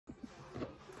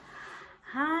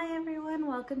Hi everyone,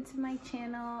 welcome to my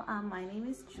channel. My name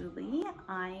is Julie.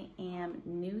 I am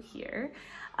new here.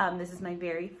 This is my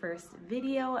very first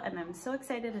video and I'm so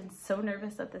excited and so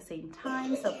nervous at the same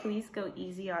time, so please go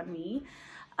easy on me.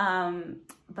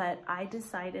 But I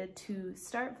decided to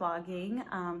start vlogging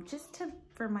just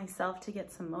for myself to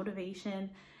get some motivation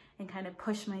and kind of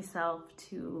push myself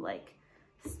to like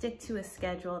stick to a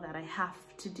schedule that I have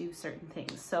to do certain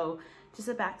things. So just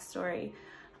a backstory.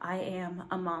 I am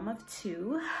a mom of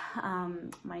two.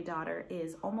 My daughter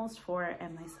is almost 4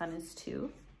 and my son is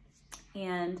 2.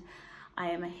 And I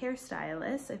am a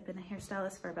hairstylist. I've been a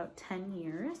hairstylist for about 10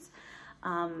 years.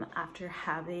 After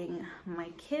having my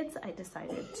kids, I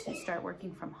decided to start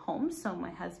working from home. So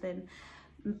my husband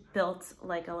built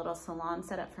like a little salon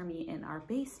setup for me in our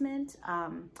basement.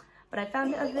 But I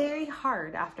found it very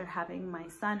hard after having my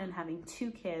son and having 2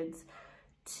 kids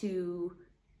to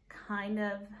kind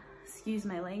of, excuse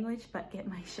my language, but get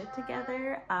my shit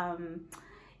together.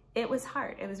 It was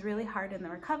hard. It was really hard in the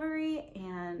recovery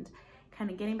and kind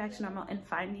of getting back to normal and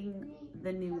finding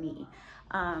the new me.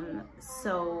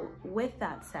 So with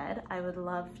that said, I would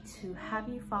love to have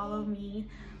you follow me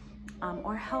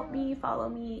or help me follow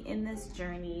me in this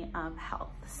journey of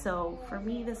health. So for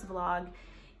me, this vlog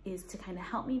is to kind of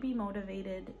help me be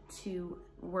motivated to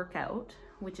work out,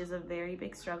 which is a very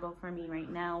big struggle for me right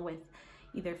now with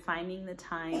either finding the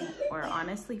time or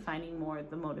honestly finding more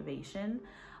the motivation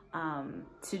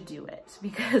to do it,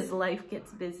 because life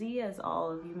gets busy, as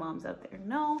all of you moms out there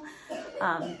know.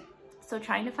 So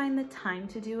trying to find the time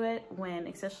to do it when,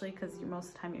 especially because most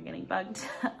of the time you're getting bugged.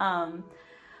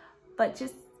 But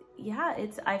just, yeah,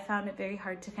 I found it very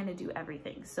hard to kind of do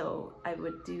everything. So I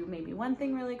would do maybe one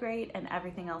thing really great and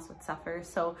everything else would suffer.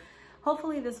 So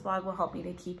hopefully this vlog will help me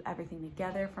to keep everything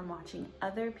together from watching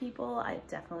other people. I've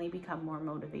definitely become more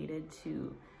motivated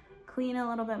to clean a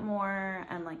little bit more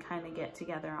and like kind of get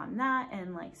together on that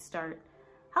and like start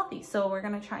healthy. So we're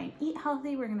gonna try and eat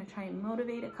healthy. We're gonna try and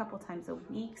motivate a couple times a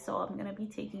week. So I'm gonna be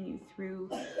taking you through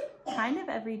kind of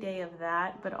every day of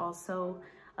that, but also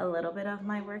a little bit of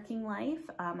my working life.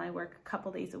 I work a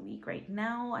couple days a week right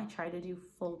now. I try to do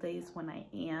full days when I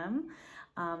am.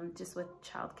 Just with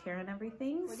childcare and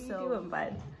everything. What are you doing,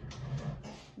 bud?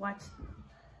 Watch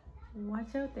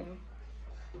out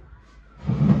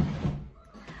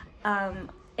there.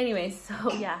 Anyways,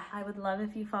 so yeah, I would love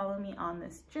if you follow me on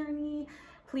this journey.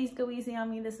 Please go easy on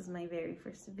me. This is my very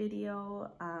first video.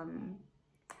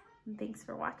 Thanks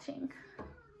for watching.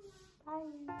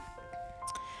 Bye.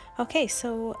 Okay,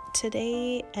 so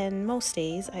today and most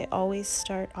days I always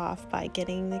start off by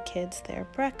getting the kids their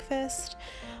breakfast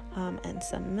and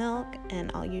some milk,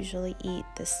 and I'll usually eat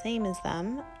the same as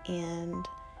them and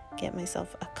get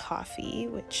myself a coffee,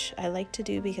 which I like to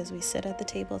do because we sit at the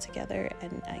table together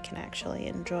and I can actually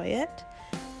enjoy it.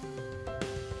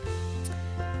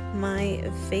 My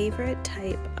favorite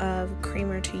type of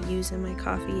creamer to use in my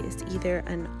coffee is either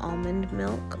an almond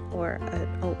milk or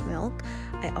an oat milk.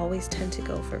 I always tend to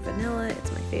go for vanilla.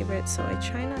 It's my favorite, so I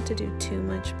try not to do too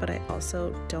much, but I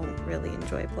also don't really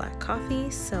enjoy black coffee,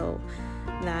 so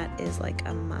that is like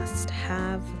a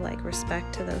must-have. Like,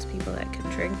 respect to those people that can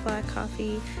drink black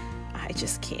coffee. I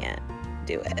just can't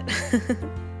do it.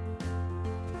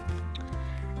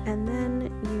 And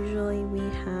then usually we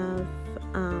have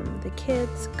the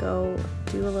kids go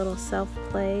do a little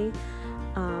self-play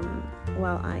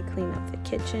while I clean up the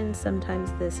kitchen.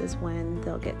 Sometimes this is when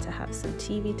they'll get to have some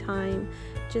TV time,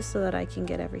 just so that I can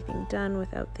get everything done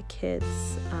without the kids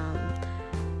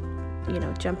you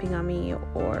know, jumping on me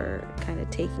or kind of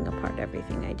taking apart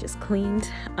everything I just cleaned.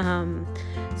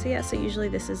 So yeah, so usually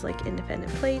this is like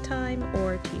independent playtime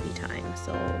or TV time.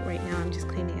 So right now I'm just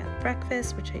cleaning up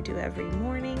breakfast, which I do every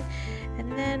morning,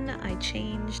 and then I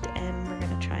changed and we're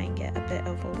gonna try and get a bit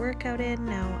of a workout in.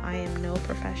 Now I am no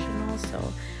professional,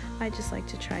 so I just like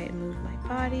to try and move my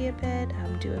body a bit,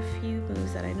 do a few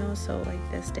moves that I know. So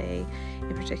like this day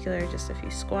in particular, just a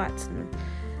few squats and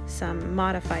some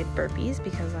modified burpees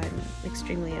because I'm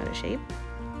extremely out of shape.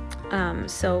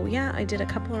 So yeah, I did a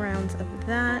couple of rounds of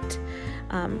that.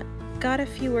 Got a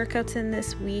few workouts in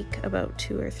this week, about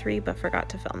 2 or 3, but forgot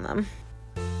to film them.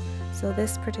 So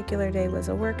this particular day was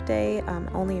a work day,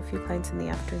 only a few clients in the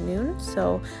afternoon,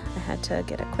 so I had to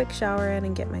get a quick shower in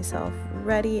and get myself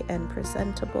ready and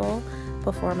presentable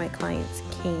before my clients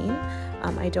came.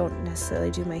 I don't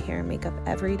necessarily do my hair and makeup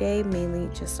every day, mainly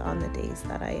just on the days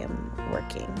that I am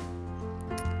working.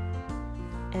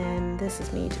 And this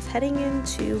is me just heading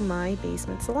into my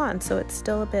basement salon. So it's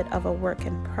still a bit of a work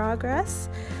in progress.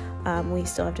 We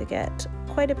still have to get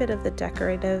quite a bit of the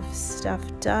decorative stuff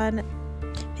done.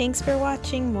 Thanks for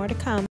watching, more to come.